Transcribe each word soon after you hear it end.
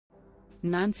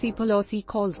Nancy Pelosi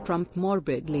calls Trump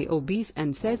morbidly obese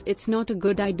and says it's not a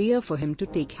good idea for him to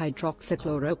take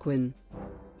hydroxychloroquine.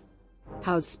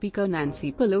 House Speaker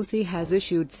Nancy Pelosi has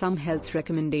issued some health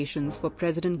recommendations for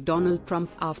President Donald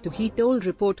Trump after he told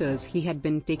reporters he had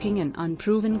been taking an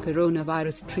unproven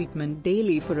coronavirus treatment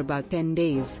daily for about 10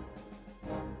 days.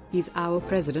 "He's our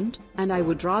president, and I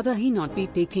would rather he not be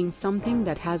taking something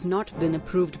that has not been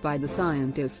approved by the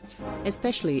scientists,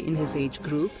 especially in his age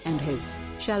group and his,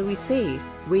 shall we say,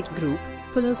 weight group,"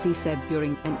 Pelosi said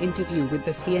during an interview with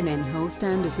the CNN host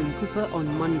Anderson Cooper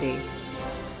on Monday.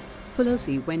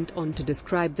 Pelosi went on to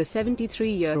describe the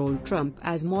 73-year-old Trump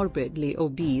as morbidly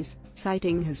obese,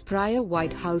 citing his prior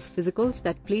White House physicals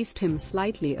that placed him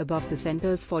slightly above the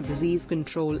Centers for Disease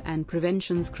Control and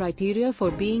Prevention's criteria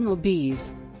for being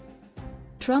obese.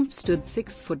 Trump stood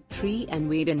 6'3" and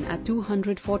weighed in at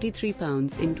 243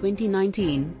 pounds in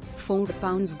 2019, 4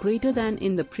 pounds greater than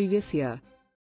in the previous year.